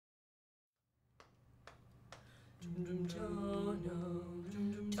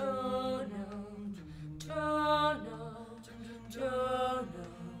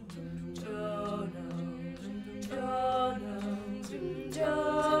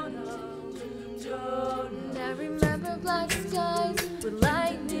I remember black skies with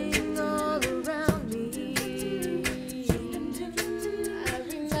lightning all around me. I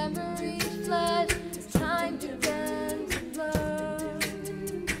remember each flash as time began to blur.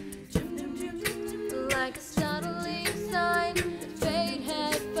 Like a startling sign, fate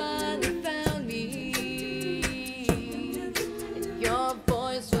had finally found me. And your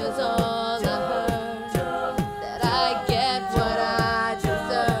voice was all I heard, that I get what I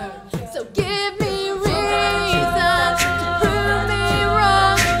deserve. So give me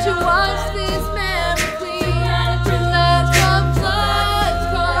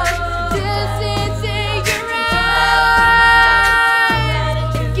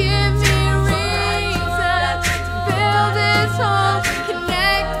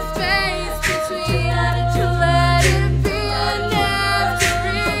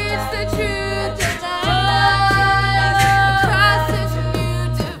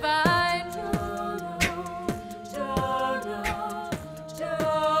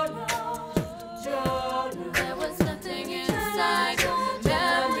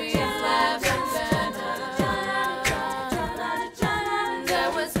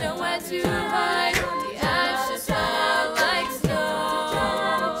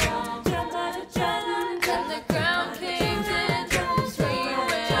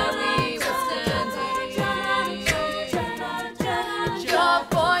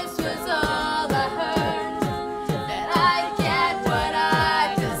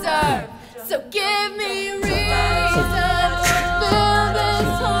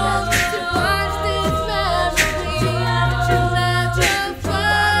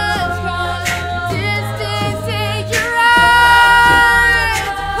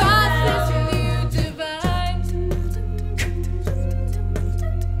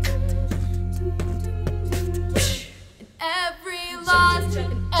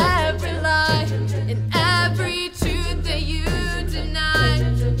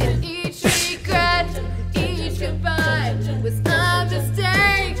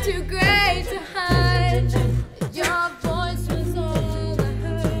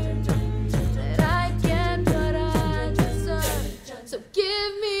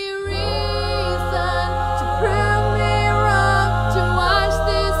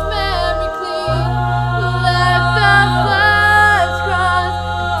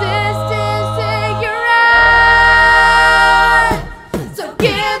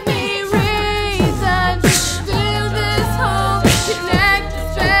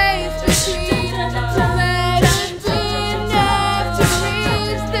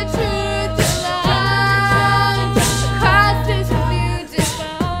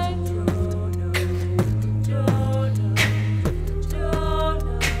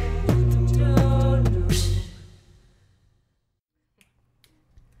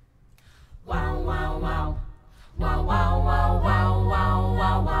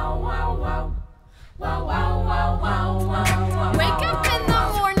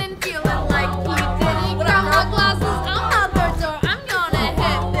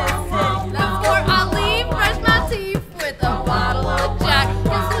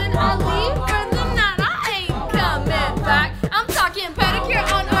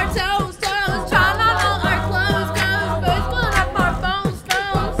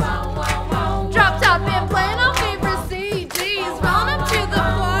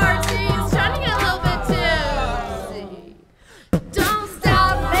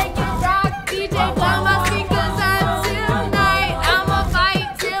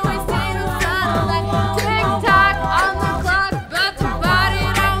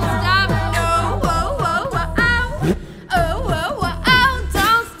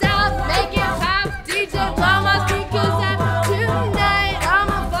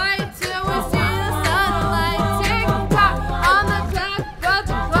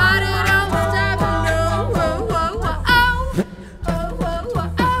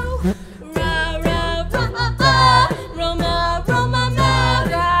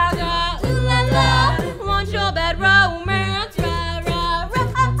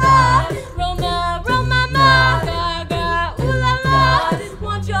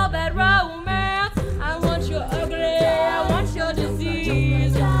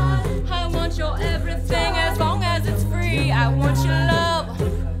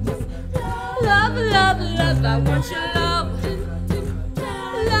I want your love,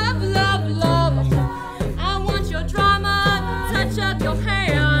 love, love, love. I want your drama, touch of your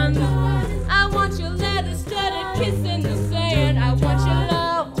hand. I want your leather studded kiss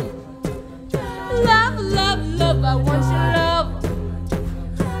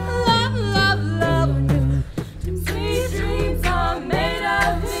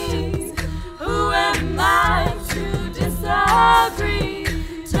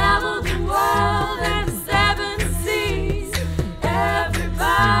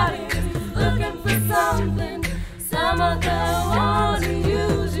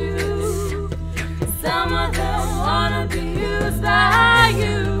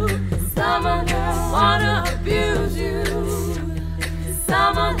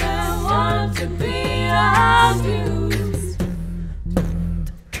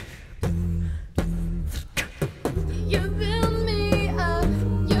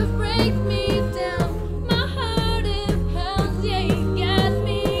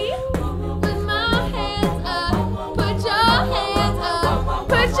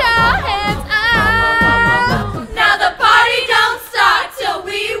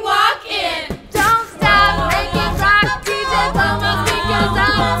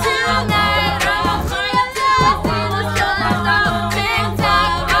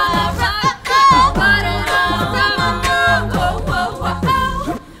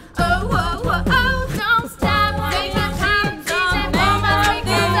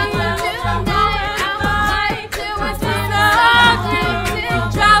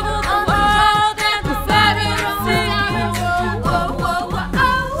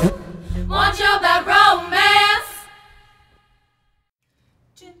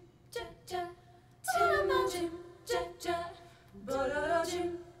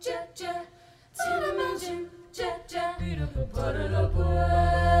Please,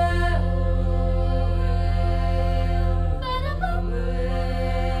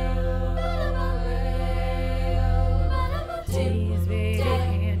 baby,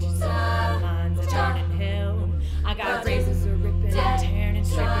 can't you see my lines are turning hell? I got razors are ripping and tearing and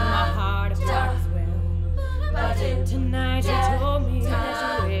stripping my heart apart as well. Tonight you told me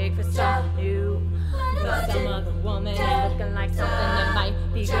that you wake for something new, but some other woman is looking like something that might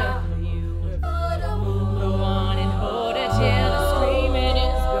be good for you. Go on and hold her till the screaming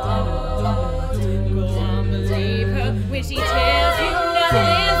is gone. Go on, believe her when she tells you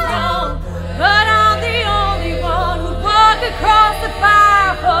nothing's wrong. But I'm the only one who walk across the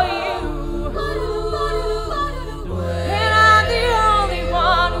fire for you. And I'm the only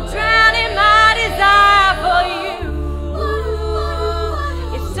one who drowned in my desire for you.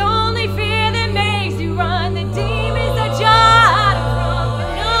 It's only fear that makes you run. The demons that you're hiding from.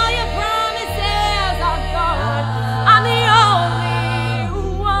 When all your promises are gone, I'm the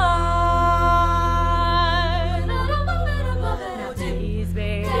only one. Now please,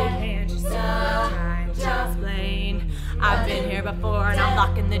 baby, can't you see I'm trying to explain? I've been here before and I'm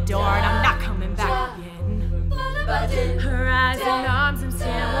locking the door and I'm not coming back again. Her eyes and arms and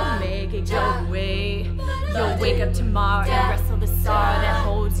skin won't make it go away. You'll wake up tomorrow and wrestle the sorrow that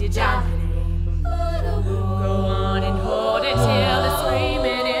holds you down today. Go on and hold it till the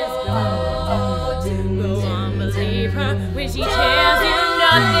screaming is gone. Go on, believe her when she tells you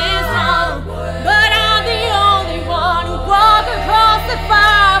nothing